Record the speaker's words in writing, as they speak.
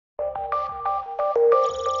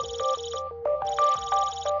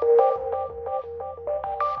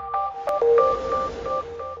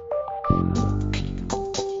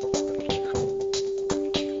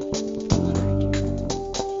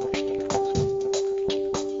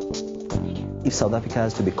if South Africa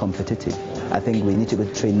has to be competitive, I think we need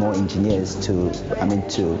to train more engineers to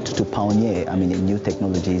pioneer, in new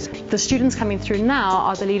technologies. The students coming through now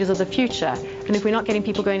are the leaders of the future, and if we're not getting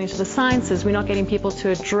people going into the sciences, we're not getting people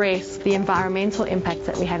to address the environmental impacts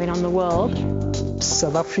that we're having on the world.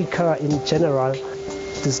 South Africa in general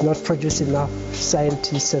does not produce enough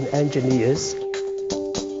scientists and engineers.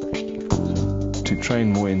 To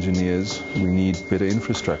train more engineers, we need better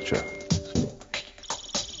infrastructure.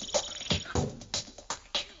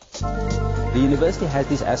 The university has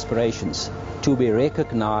these aspirations to be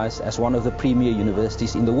recognized as one of the premier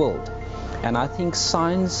universities in the world. And I think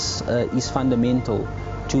science is fundamental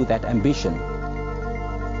to that ambition.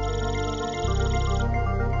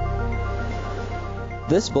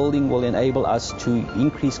 This building will enable us to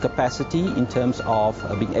increase capacity in terms of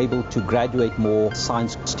being able to graduate more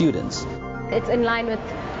science students. It's in line with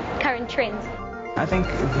current trends. I think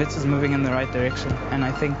Wits is moving in the right direction, and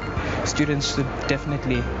I think students should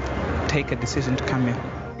definitely take a decision to come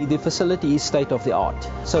here. The facility is state of the art,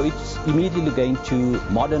 so it's immediately going to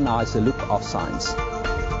modernize the look of science.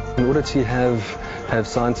 In order to have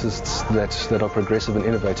scientists that are progressive and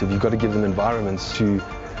innovative, you've got to give them environments to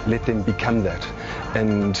let them become that.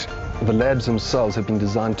 And the labs themselves have been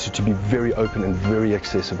designed to be very open and very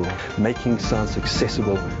accessible, making science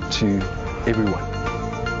accessible to everyone.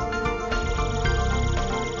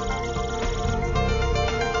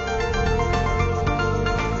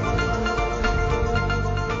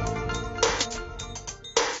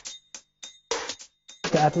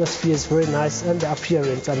 The atmosphere is very nice, and the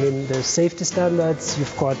appearance, the safety standards,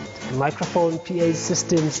 you've got microphone, PA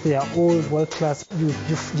systems, they are all world class. You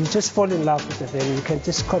just fall in love with it and you can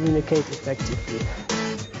just communicate effectively.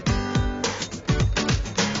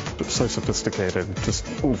 So sophisticated, just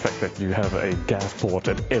the fact that you have a gas port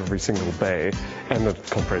at every single bay and the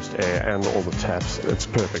compressed air and all the taps, it's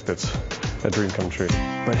perfect, it's a dream come true.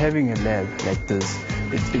 But having a lab like this,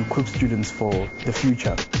 it equips students for the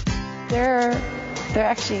future. They're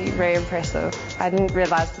actually very impressive. I didn't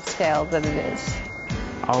realize the scale that it is.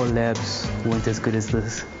 Our labs weren't as good as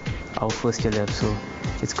this, our first year lab, so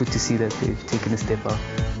it's good to see that they've taken a step up.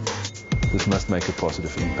 This must make a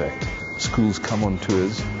positive impact. Schools come on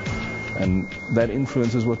tours, and that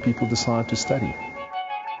influences what people decide to study.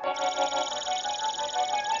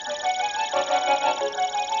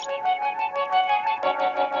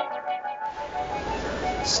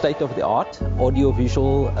 State-of-the-art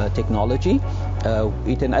audiovisual technology.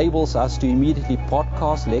 It enables us to immediately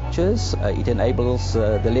podcast lectures. It enables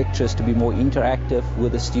the lecturers to be more interactive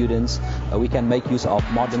with the students. We can make use of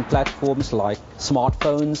modern platforms like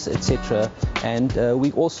smartphones, etc. And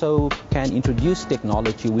we also can introduce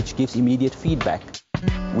technology which gives immediate feedback.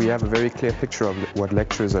 We have a very clear picture of what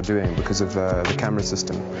lecturers are doing because of the camera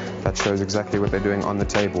system that shows exactly what they're doing on the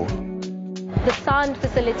table. The sound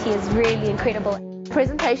facility is really incredible.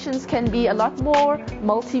 Presentations can be a lot more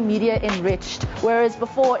multimedia enriched, whereas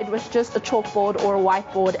before it was just a chalkboard or a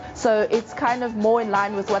whiteboard. So it's kind of more in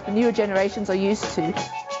line with what the newer generations are used to.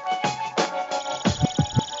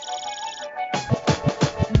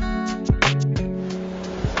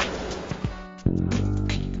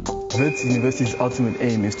 Wits University's ultimate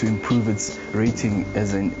aim is to improve its rating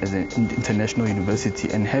as an international university,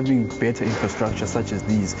 and having better infrastructure such as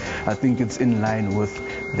these, I think it's in line with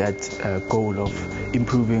that goal of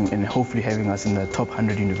improving and hopefully having us in the top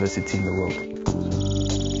 100 university in the world.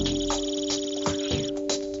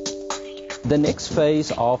 The next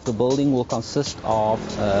phase of the building will consist of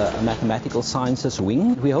a mathematical sciences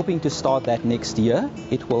wing. We're hoping to start that next year.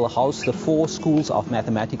 It will house the 4 schools of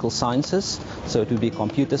mathematical sciences, so it will be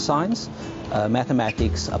computer science,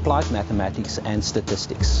 mathematics, applied mathematics and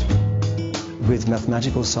statistics. With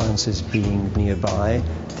mathematical sciences being nearby,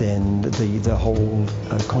 then the whole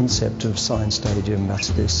concept of Science Stadium, that's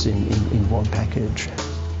this in one package.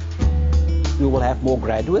 We will have more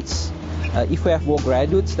graduates. If we have more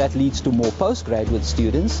graduates, that leads to more postgraduate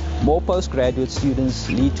students. More postgraduate students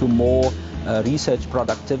lead to more research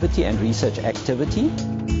productivity and research activity.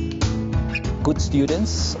 Good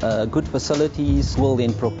students, good facilities will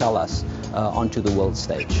then propel us onto the world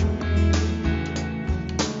stage.